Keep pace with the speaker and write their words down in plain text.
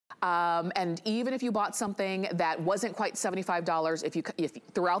And even if you bought something that wasn't quite $75, if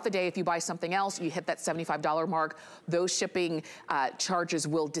throughout the day, if you buy something else, you hit that $75 mark, those shipping charges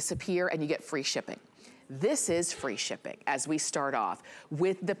will disappear and you get free shipping. This is free shipping as we start off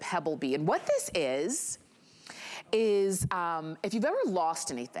with the Pebblebee. And what this is if you've ever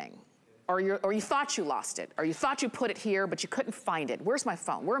lost anything, or you thought you lost it, or you thought you put it here, but you couldn't find it. Where's my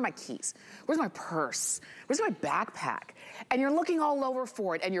phone? Where are my keys? Where's my purse? Where's my backpack? And you're looking all over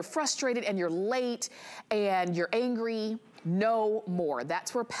for it, and you're frustrated, and you're late, and you're angry. No more.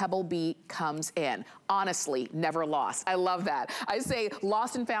 That's where Pebblebee comes in. Honestly, never lost. I love that. I say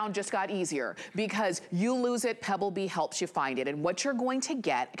lost and found just got easier because you lose it, Pebblebee helps you find it. And what you're going to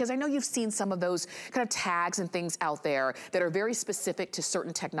get, because I know you've seen some of those kind of tags and things out there that are very specific to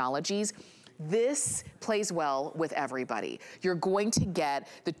certain technologies. This plays well with everybody. You're going to get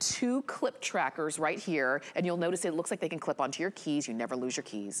the 2 clip trackers right here, and you'll notice it looks like they can clip onto your keys. You never lose your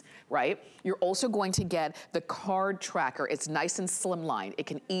keys, right? You're also going to get the card tracker. It's nice and slimline. It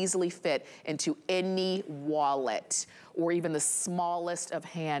can easily fit into any wallet or even the smallest of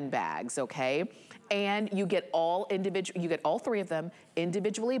handbags, okay? And you get all 3 of them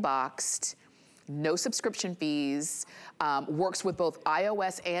individually boxed. No subscription fees, works with both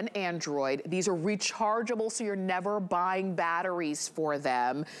iOS and Android. These are rechargeable, so you're never buying batteries for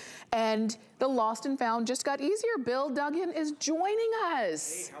them. And the lost and found just got easier. Bill Duggan is joining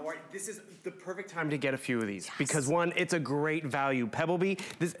us. Hey, how are you? This is the perfect time to get a few of these because one, it's a great value. Pebblebee,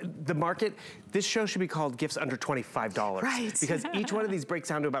 this show should be called Gifts Under $25. Right. Because each one of these breaks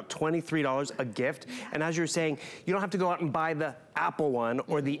down to about $23 a gift. And as you're saying, you don't have to go out and buy the Apple one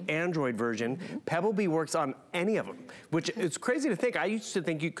or the Android version. Pebblebee works on any of them, which it's crazy to think. I used to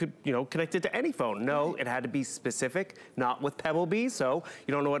think you could, connect it to any phone. No, it had to be specific, not with Pebblebee. So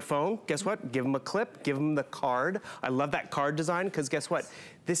you don't know what phone? Guess what? Give them a clip, give them the card. I love that card design because guess what?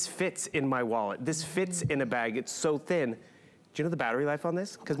 This fits in my wallet. This fits in a bag. It's so thin. Do you know the battery life on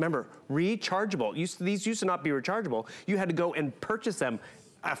this? Because remember, rechargeable. These used to not be rechargeable. You had to go and purchase them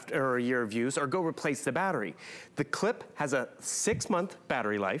after a year of use or go replace the battery. The clip has a 6-month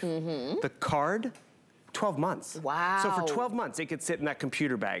battery life. The card, 12 months. Wow. So for 12 months, it could sit in that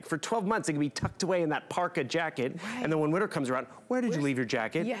computer bag. For 12 months, it could be tucked away in that parka jacket. Right. And then when winter comes around, where did you leave your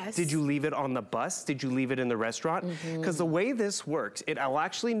jacket? Yes. Did you leave it on the bus? Did you leave it in the restaurant? Because the way this works, it'll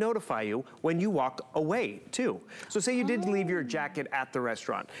actually notify you when you walk away too. So say you did leave your jacket at the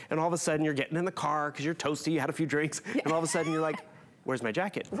restaurant and all of a sudden you're getting in the car because you're toasty, you had a few drinks, and all of a sudden you're like, where's my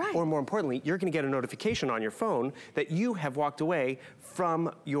jacket? Right. Or more importantly, you're gonna get a notification on your phone that you have walked away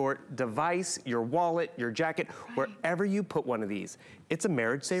from your device, your wallet, your jacket, wherever you put one of these. It's a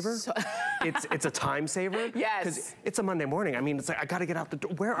marriage saver. It's a time saver. Yes. Because it's a Monday morning. I mean, it's like, I gotta get out the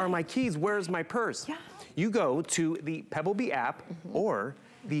door. Where are my keys? Where's my purse? Yeah. You go to the Pebblebee app or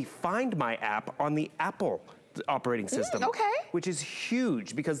the Find My app on the Apple operating system. Okay. Which is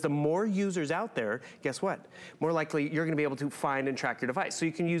huge because the more users out there, guess what? More likely you're gonna be able to find and track your device. So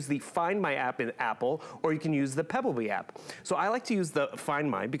you can use the Find My app in Apple or you can use the Pebblebee app. So I like to use the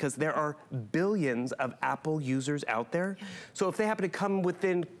Find My because there are billions of Apple users out there. So if they happen to come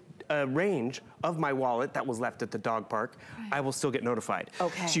within a range of my wallet that was left at the dog park, I will still get notified.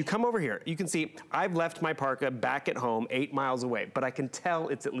 Okay. So you come over here, you can see I've left my parka back at home 8 miles away, but I can tell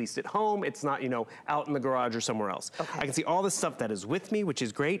it's at least at home. It's not, out in the garage or somewhere else. Okay. I can see all the stuff that is with me, which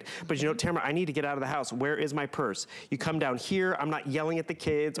is great, but Tamara, I need to get out of the house. Where is my purse? You come down here, I'm not yelling at the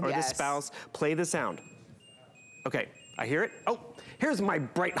kids or the spouse. Play the sound. Okay, I hear it. Oh, here's my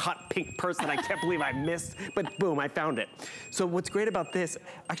bright, hot pink purse that I can't believe I missed, but boom, I found it. So what's great about this,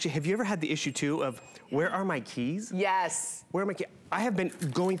 actually, have you ever had the issue too of where are my keys? Yes. Where are my keys? I have been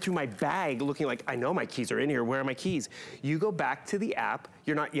going through my bag looking like, I know my keys are in here, where are my keys? You go back to the app,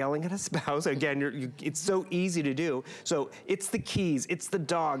 you're not yelling at a spouse. Again, it's so easy to do. So it's the keys, it's the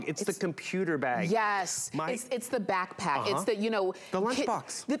dog, it's the computer bag. Yes, it's the backpack, it's the, the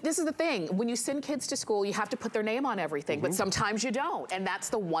lunchbox. This is the thing, when you send kids to school, you have to put their name on everything, but sometimes you don't. And that's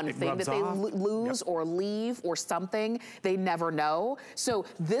the one thing that they lose or leave or something, they never know. So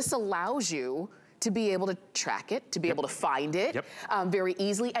this allows you to be able to track it, to be able to find it very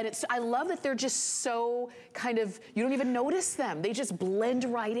easily. And I love that they're just so kind of, you don't even notice them. They just blend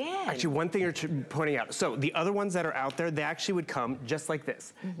right in. Actually, one thing you're pointing out. So the other ones that are out there, they actually would come just like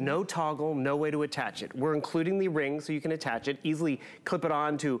this. No toggle, no way to attach it. We're including the ring so you can attach it, easily clip it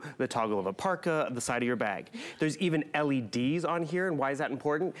on to the toggle of a parka, the side of your bag. There's even LEDs on here, and why is that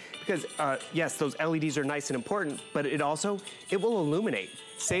important? Because yes, those LEDs are nice and important, but it will illuminate.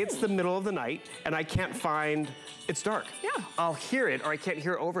 Say it's the middle of the night, and and I can't find, it's dark. Yeah. I'll hear it, or I can't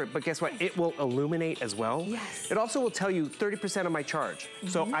hear over it, but guess what? It will illuminate as well. Yes. It also will tell you 30% of my charge.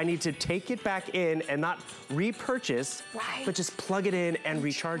 So I need to take it back in and not repurchase, but just plug it in and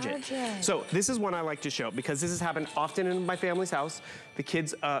recharge it. So this is one I like to show because this has happened often in my family's house. The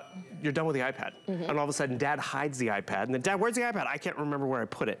kids, you're done with the iPad. And all of a sudden, Dad hides the iPad. And then, Dad, where's the iPad? I can't remember where I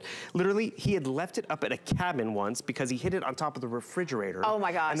put it. Literally, he had left it up at a cabin once because he hid it on top of the refrigerator. Oh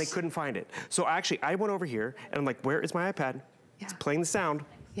my gosh. And they couldn't find it. So actually, I went over here and I'm like, where is my iPad? It's playing the sound.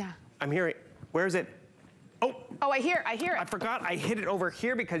 I'm hearing, where is it? Oh, I hear it. I forgot I hid it over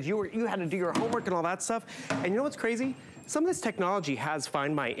here because you had to do your homework and all that stuff. And you know what's crazy? Some of this technology has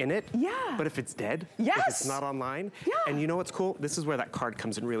Find My in it. But if it's dead, if it's not online, and you know what's cool? This is where that card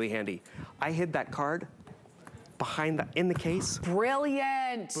comes in really handy. I hid that card in the case.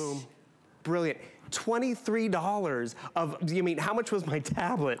 Brilliant. Boom. Brilliant. $23 of, you mean, how much was my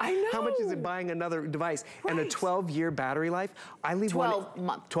tablet? I know. How much is it buying another device? And a 12-year battery life? I leave 12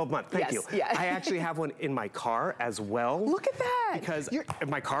 month. 12 month, thank you. I actually have one in my car as well. Look at that. Because if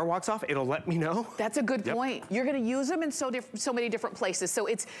my car walks off, it'll let me know. That's a good point. You're gonna use them in so many different places. So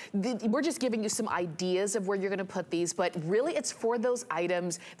we're just giving you some ideas of where you're gonna put these, but really it's for those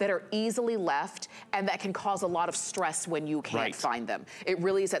items that are easily left and that can cause a lot of stress when you can't find them. It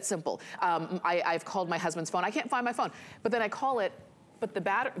really is that simple. I've called my husband's phone. I can't find my phone. But then I call it, but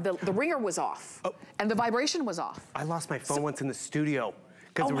the ringer was off. And the vibration was off. I lost my phone once in the studio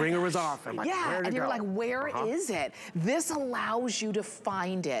because the ringer was off. I'm like, where to and you're go? like, where is it? This allows you to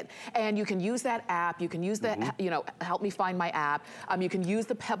find it. And you can use that app. You can use the, Help Me Find My app. You can use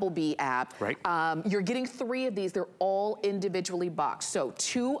the Pebblebee app. You're getting 3 of these. They're all individually boxed. So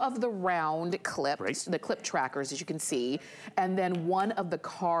 2 of the round clips, the clip trackers, as you can see, and then 1 of the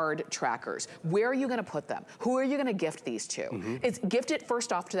card trackers. Where are you gonna put them? Who are you gonna gift these to? It's gift it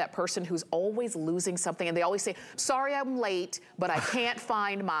first off to that person who's always losing something, and they always say, sorry I'm late, but I can't find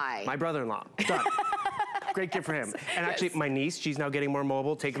my brother-in-law. Done. Great gift for him. And actually, my niece, she's now getting more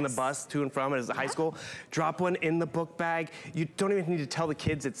mobile, taking the bus to and from high school. Drop one in the book bag. You don't even need to tell the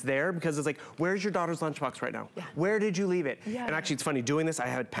kids it's there because it's like, where's your daughter's lunchbox right now? Where did you leave it? And actually, it's funny, doing this, I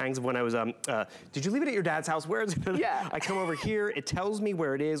had pangs of when I was, did you leave it at your dad's house? Where is it? I come over here, it tells me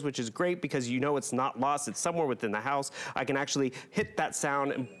where it is, which is great because you know it's not lost, it's somewhere within the house. I can actually hit that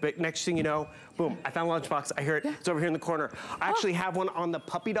sound, and next thing you know, boom, I found a lunchbox, I hear it, it's over here in the corner. I actually have one on the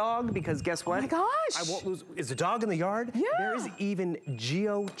puppy dog because guess what? Oh my gosh. I won't lose, is the dog in the yard? There is even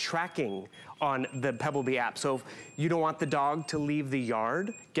geo-tracking on the Pebblebee app. So if you don't want the dog to leave the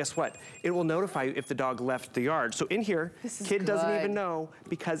yard, guess what? It will notify you if the dog left the yard. So in here, kid doesn't even know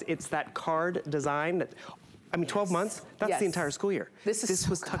because it's that card design that, I mean, 12 months, that's the entire school year. This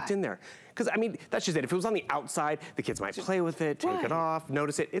was tucked in there. Because, I mean, that's just it. If it was on the outside, the kids might play with it, take it off,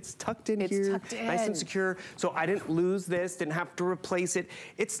 notice it. It's tucked in here, nice and secure. So I didn't lose this, didn't have to replace it.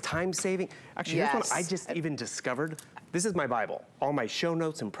 It's time saving. Actually, here's one I just even discovered. This is my Bible. All my show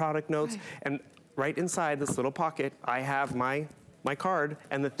notes and product notes. And right inside this little pocket, I have my card,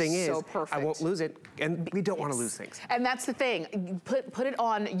 and the thing is, I won't lose it, and we don't want to lose things. And that's the thing. Put it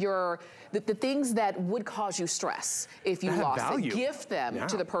on the things that would cause you stress if you lost it. Gift them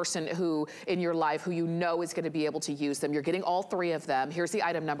to the person who in your life who you know is going to be able to use them. You're getting all 3 of them. Here's the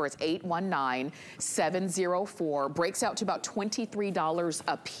item number. It's 819704. Breaks out to about $23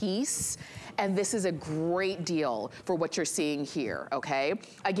 a piece. And this is a great deal for what you're seeing here, okay?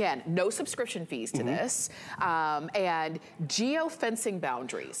 Again, no subscription fees to this. And geo-fencing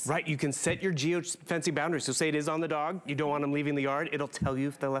boundaries. Right, you can set your geo-fencing boundaries. So say it is on the dog, you don't want them leaving the yard, it'll tell you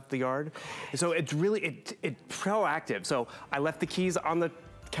if they left the yard. So it's really, it's proactive. So I left the keys on the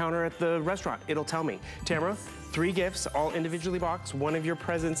counter at the restaurant, it'll tell me. Tamara, 3 gifts, all individually boxed. One of your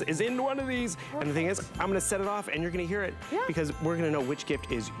presents is in one of these. And the thing is, I'm gonna set it off and you're gonna hear it because we're gonna know which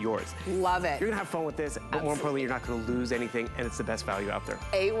gift is yours. Love it. You're gonna have fun with this, but more importantly, you're not gonna lose anything and it's the best value out there.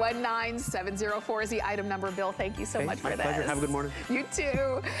 819704 is the item number. Bill, thank you so much for this. My pleasure, have a good morning. You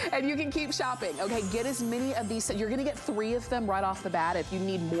too. And you can keep shopping. Okay, get as many of these. You're gonna get 3 of them right off the bat. If you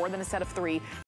need more than a set of 3,